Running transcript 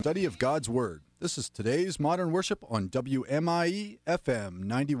Study of God's Word. This is today's Modern Worship on WMIE FM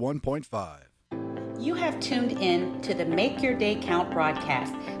 91.5. You have tuned in to the Make Your Day Count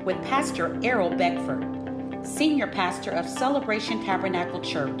broadcast with Pastor Errol Beckford, Senior Pastor of Celebration Tabernacle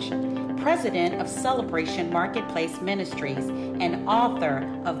Church, President of Celebration Marketplace Ministries, and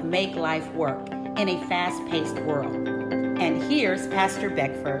author of Make Life Work in a Fast-Paced World. And here's Pastor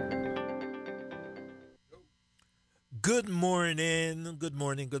Beckford. Good morning, good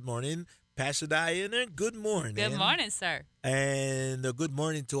morning, good morning. Pastor Diana, good morning. Good morning, sir. And good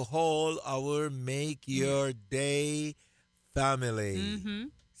morning to all our Make Your Day family. Mm-hmm.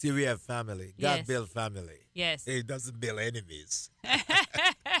 See, we have family. God Yes. build family. Yes. He doesn't build enemies.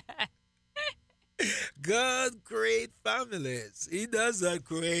 God create families. He does not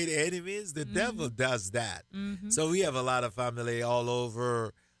create enemies. The devil does that. Mm-hmm. So we have a lot of family all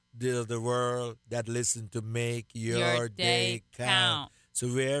over the world that listen to Make Your Day Count. So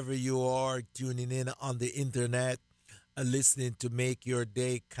wherever you are tuning in on the internet, listening to Make Your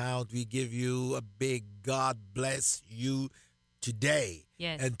Day Count, we give you a big God bless you today.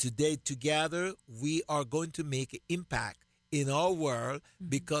 Yes. And today together, we are going to make an impact in our world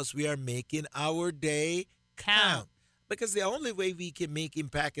because we are making our day count. Because the only way we can make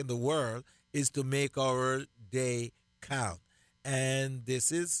impact in the world is to make our day count. And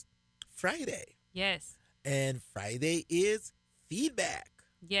this is Friday. Yes. And Friday is feedback.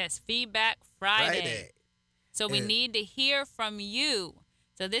 Yes. Feedback Friday. So we need to hear from you.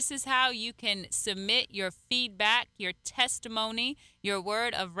 So this is how you can submit your feedback, your testimony, your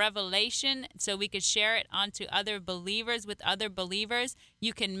word of revelation, so we could share it onto other believers with other believers.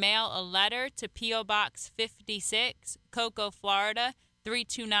 You can mail a letter to P.O. Box 56, Cocoa, Florida,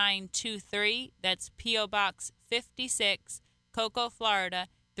 32923. That's P.O. Box 56, Cocoa, Florida,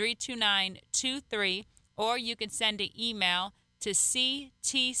 32923. Or you can send an email to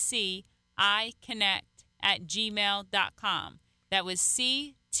ctciconnect@gmail.com. That was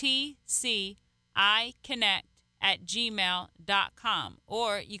ctciconnect@gmail.com.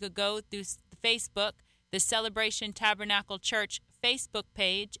 Or you could go through Facebook, the Celebration Tabernacle Church Facebook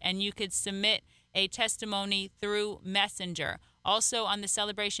page, and you could submit a testimony through Messenger. Also on the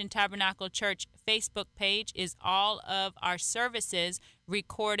Celebration Tabernacle Church Facebook page is all of our services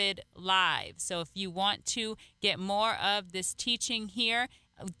recorded live. So if you want to get more of this teaching here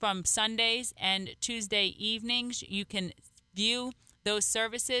from Sundays and Tuesday evenings, you can view those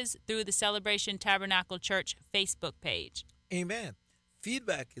services through the Celebration Tabernacle Church Facebook page. Amen.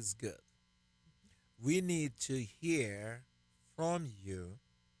 Feedback is good. We need to hear from you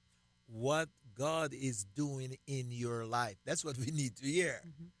what God is doing in your life. That's what we need to hear.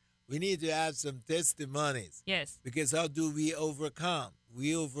 We need to have some testimonies. Yes. Because how do we overcome?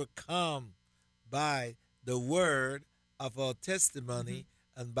 We overcome by the word of our testimony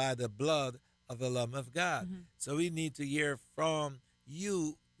and by the blood of the Lamb of God. So we need to hear from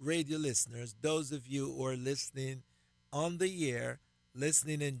you, radio listeners, those of you who are listening on the air,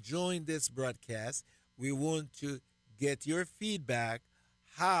 listening, enjoying this broadcast. We want to get your feedback,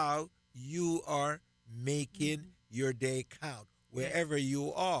 how you are making your day count, wherever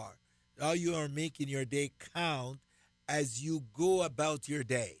you are. How you are making your day count as you go about your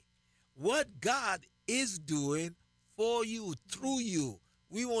day. What God is doing for you, through you.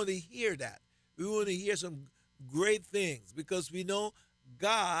 We want to hear that. We want to hear some great things because we know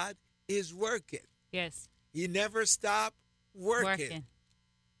God is working. Yes. He never stopped working.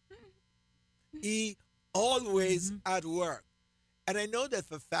 He always at work. And I know that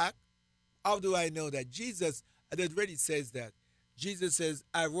for fact. How do I know that? Jesus already says that. Jesus says,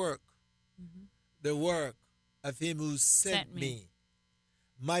 I work the work of him who sent me.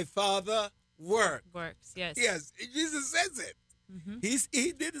 My Father works, yes. Yes, Jesus says it.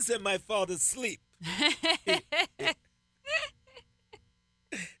 He didn't say my Father sleep.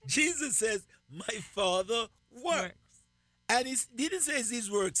 Jesus says, my Father works. And he didn't say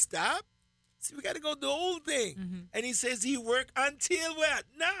his work stop. See, we got to go the whole thing. And he says he worked until what?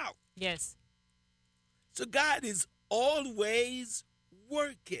 Now. Yes. So God is always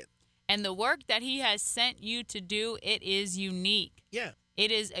working. And the work that he has sent you to do, it is unique. Yeah. It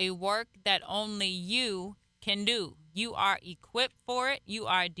is a work that only you can do. You are equipped for it. You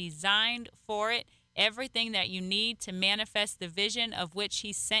are designed for it. Everything that you need to manifest the vision of which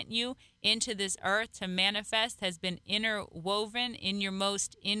he sent you into this earth to manifest has been interwoven in your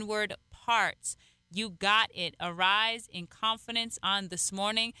most inward parts. You got it. Arise in confidence on this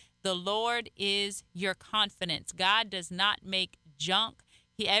morning. The Lord is your confidence. God does not make junk.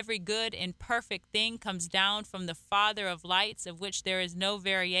 Every good and perfect thing comes down from the Father of lights, of which there is no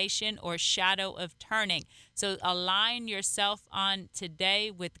variation or shadow of turning. So align yourself on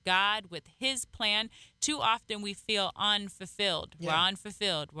today with God, with his plan. Too often we feel unfulfilled. Yeah. We're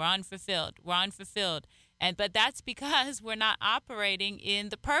unfulfilled. We're unfulfilled. We're unfulfilled. But that's because we're not operating in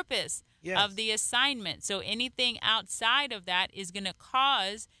the purpose of the assignment. So anything outside of that is going to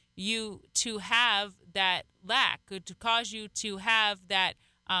cause you to have that lack, or to cause you to have that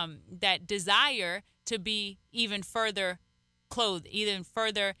that desire to be even further clothed, even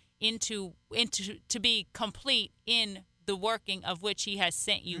further into to be complete in the working of which he has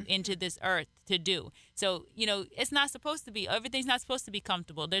sent you into this earth to do. So, it's not supposed to be, everything's not supposed to be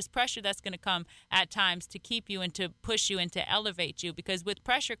comfortable. There's pressure that's going to come at times to keep you and to push you and to elevate you, because with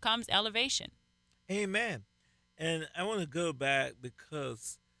pressure comes elevation. Amen. And I want to go back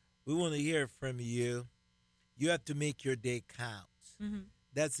because we want to hear from you. You have to make your day count. Mm-hmm.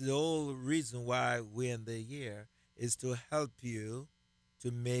 That's the whole reason why we're in the year, is to help you to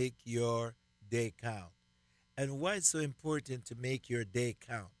make your day count. And why it's so important to make your day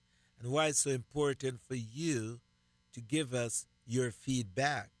count, and why it's so important for you to give us your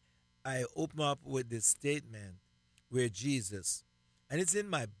feedback. I open up with this statement where Jesus, and it's in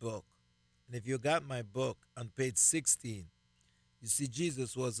my book, and if you got my book on page 16, you see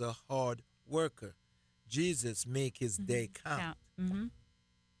Jesus was a hard worker. Jesus make his day count. Mm-hmm.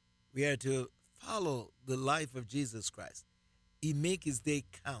 We are to follow the life of Jesus Christ. He make his day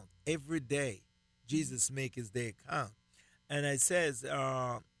count every day. Jesus make his day count. And it says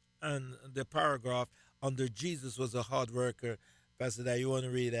on the paragraph under Jesus was a hard worker. Pastor Dai, you want to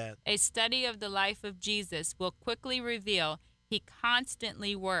read that? A study of the life of Jesus will quickly reveal he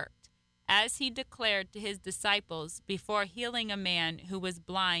constantly worked, as he declared to his disciples before healing a man who was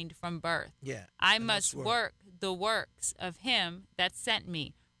blind from birth. Yeah. I must work the works of him that sent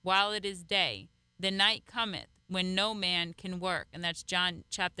me while it is day. The night cometh when no man can work. And that's John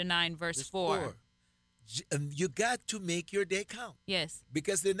chapter 9, verse 4. You got to make your day count. Yes.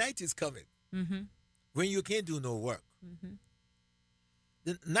 Because the night is coming when you can't do no work.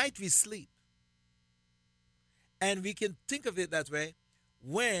 The night we sleep. And we can think of it that way,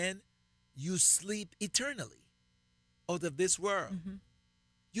 when you sleep eternally out of this world.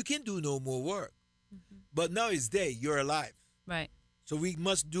 You can do no more work. But now it's day, you're alive. Right. So we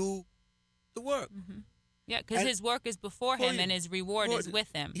must do the work. Yeah, because his work is before him and his reward is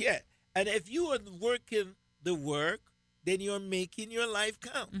with him. Yeah. And if you are working the work, then you're making your life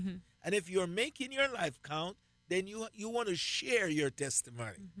count. And if you're making your life count, then you want to share your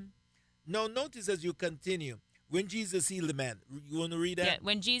testimony. Now, notice as you continue, when Jesus healed a man, you want to read that? Yeah,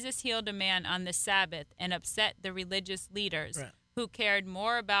 when Jesus healed a man on the Sabbath and upset the religious leaders who cared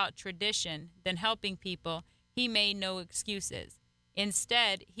more about tradition than helping people, he made no excuses.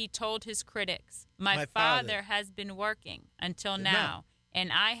 Instead, he told his critics, My father has been working until now,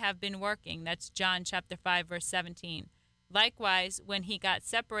 and I have been working. That's John chapter 5, verse 17. Likewise, when he got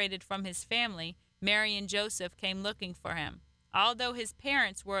separated from his family, Mary and Joseph came looking for him. Although his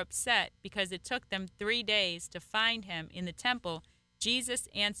parents were upset because it took them 3 days to find him in the temple, Jesus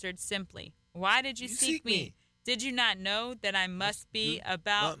answered simply, Why did you seek me? Did you not know that I must be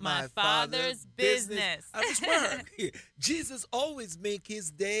about my Father's business? I was work. Jesus always make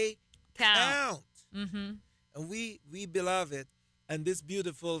his day count. And we beloved, and this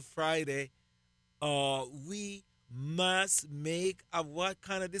beautiful Friday, we must make a what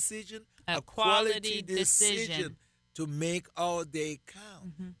kind of decision? A quality decision to make our day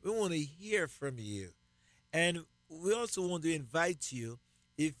count. We want to hear from you. And we also want to invite you,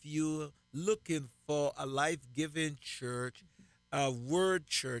 if you're looking for a life-giving church, a word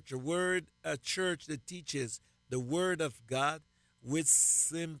church, a church that teaches the word of God with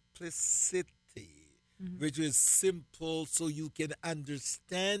simplicity, which is simple so you can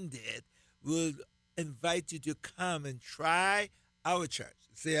understand it, we'll invite you to come and try our church.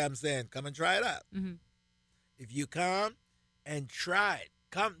 See what I'm saying? Come and try it out. If you come and try it,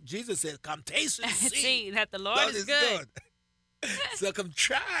 come. Jesus said, come taste and see that the Lord is good. So come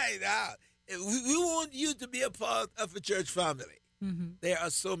try it out. We want you to be a part of a church family. There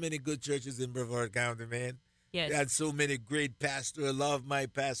are so many good churches in Brevard County, man. Yes. And so many great pastors. I love my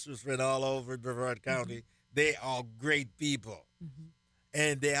pastors friend all over Brevard County. They are great people.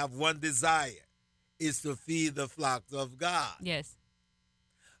 And they have one desire, is to feed the flocks of God. Yes.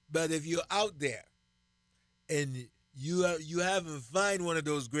 But if you're out there and you haven't found one of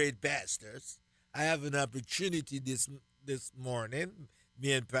those great pastors, I have an opportunity this morning,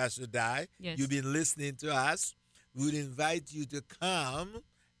 me and Pastor Dai. Yes. You've been listening to us. We would invite you to come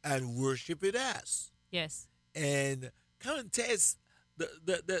and worship with us. Yes. And come and taste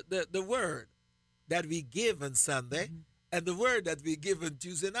the word that we give on Sunday and the word that we give on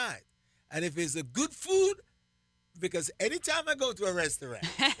Tuesday night. And if it's a good food, because anytime I go to a restaurant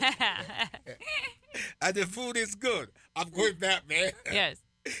and the food is good, I'm going back, man. Yes.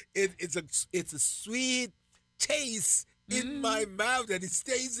 It's a sweet taste in my mouth and it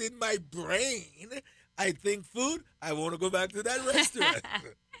stays in my brain. I think food, I want to go back to that restaurant.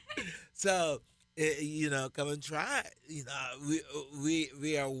 So, come and try.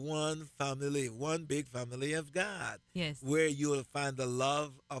 We are one family, one big family of God. Yes. Where you will find the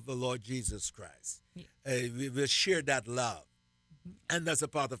love of the Lord Jesus Christ. Yeah. We will share that love. And that's a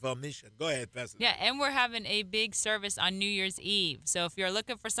part of our mission. Go ahead, Pastor. Yeah, and we're having a big service on New Year's Eve. So if you're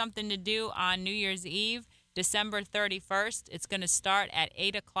looking for something to do on New Year's Eve, December 31st, it's going to start at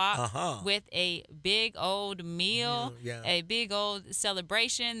 8 o'clock with a big old meal, a big old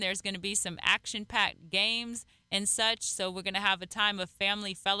celebration. There's going to be some action-packed games and such. So we're going to have a time of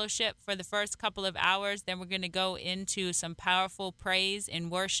family fellowship for the first couple of hours. Then we're going to go into some powerful praise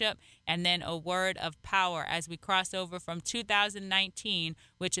and worship and then a word of power as we cross over from 2019,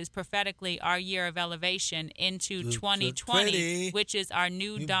 which is prophetically our year of elevation, into 2020, which is our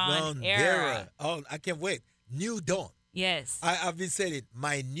new dawn era. Oh, I can't wait. New dawn. Yes. I've been saying it.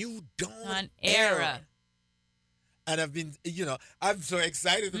 My new dawn era. And I've been, I'm so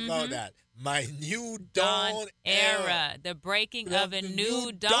excited about that. My new dawn era. The breaking of a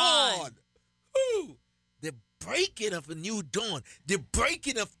new dawn. Ooh, the breaking of a new dawn. The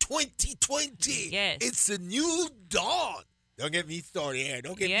breaking of 2020. Yes. It's a new dawn. Don't get me started here.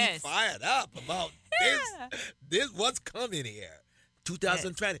 Don't get me fired up about this. What's coming here.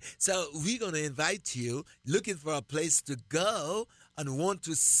 2020. Yes. So we're going to invite you, looking for a place to go and want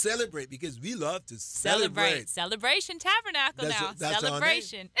to celebrate, because we love to celebrate. Celebration Tabernacle that's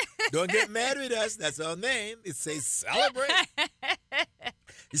celebration. Don't get mad with us. That's our name. It says celebrate.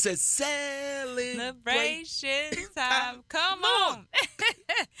 It says celebration time. Come on.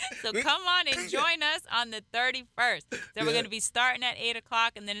 So come on and join us on the 31st. So we're going to be starting at 8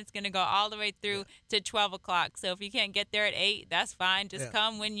 o'clock, and then it's going to go all the way through to 12 o'clock. So if you can't get there at 8, that's fine. Just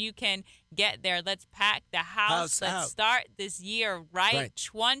come when you can get there. Let's pack the house. Let's start this year right.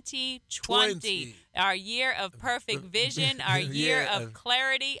 2020. Our year of perfect vision, our year of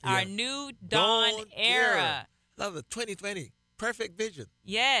clarity, our new dawn era. Love it. 2020. Perfect vision.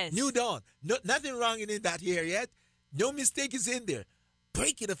 Yes. New dawn. No, nothing wrong in that year yet. No mistake is in there.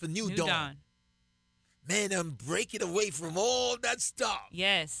 Break it of a new dawn. Man, I'm breaking away from all that stuff.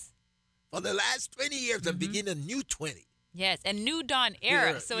 Yes. For the last 20 years, I'm beginning a new 20. Yes, and new dawn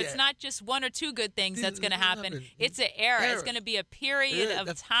era. So it's not just one or two good things that's going to happen. It's an era. It's going to be a period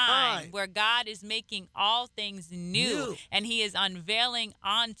of time where God is making all things new, and he is unveiling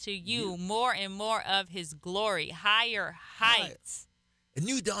onto you more and more of his glory, higher heights. A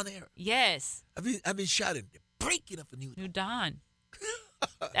new dawn era. Yes. I've been shouting, the breaking of a new dawn. New dawn.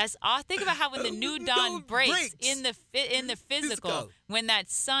 That's all. Think about how when the new dawn breaks in the physical, when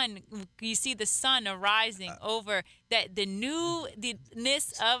that sun, you see the sun arising over that the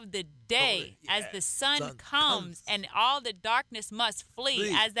newness of the day as the sun comes and all the darkness must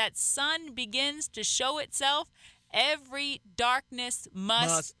flee. As that sun begins to show itself, every darkness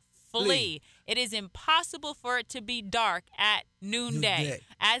must flee. It is impossible for it to be dark at noonday.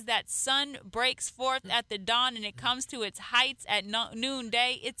 As that sun breaks forth at the dawn and it comes to its heights at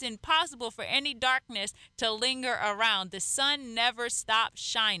noonday, it's impossible for any darkness to linger around. The sun never stops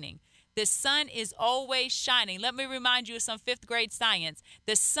shining. The sun is always shining. Let me remind you of some 5th grade science.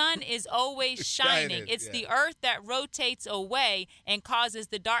 The sun is always shining. It's the earth that rotates away and causes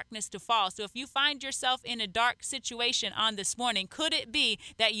the darkness to fall. So if you find yourself in a dark situation on this morning, could it be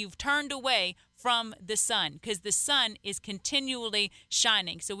that you've turned away from the sun? Because the sun is continually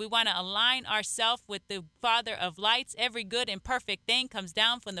shining. So we want to align ourselves with the Father of lights. Every good and perfect thing comes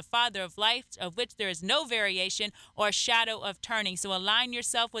down from the Father of lights, of which there is no variation or shadow of turning. So align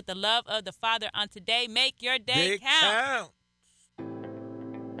yourself with the love of the Father on today. Make your day count.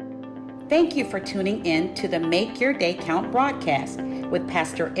 Thank you for tuning in to the Make Your Day Count broadcast with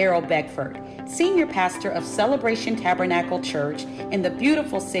Pastor Errol Beckford, Senior Pastor of Celebration Tabernacle Church in the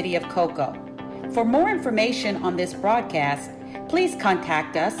beautiful city of Cocoa. For more information on this broadcast, please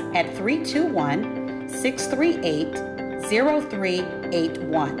contact us at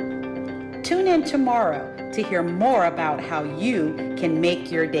 321-638-0381. Tune in tomorrow to hear more about how you can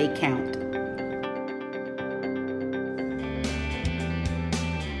make your day count.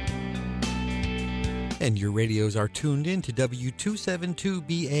 And your radios are tuned in to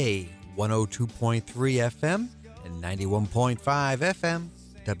W272BA, 102.3 FM and 91.5 FM,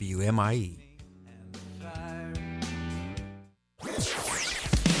 WMIE.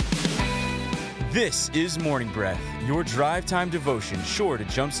 This is Morning Breath, your drive time devotion sure to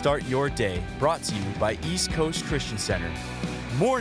jumpstart your day, brought to you by East Coast Christian Center. Morning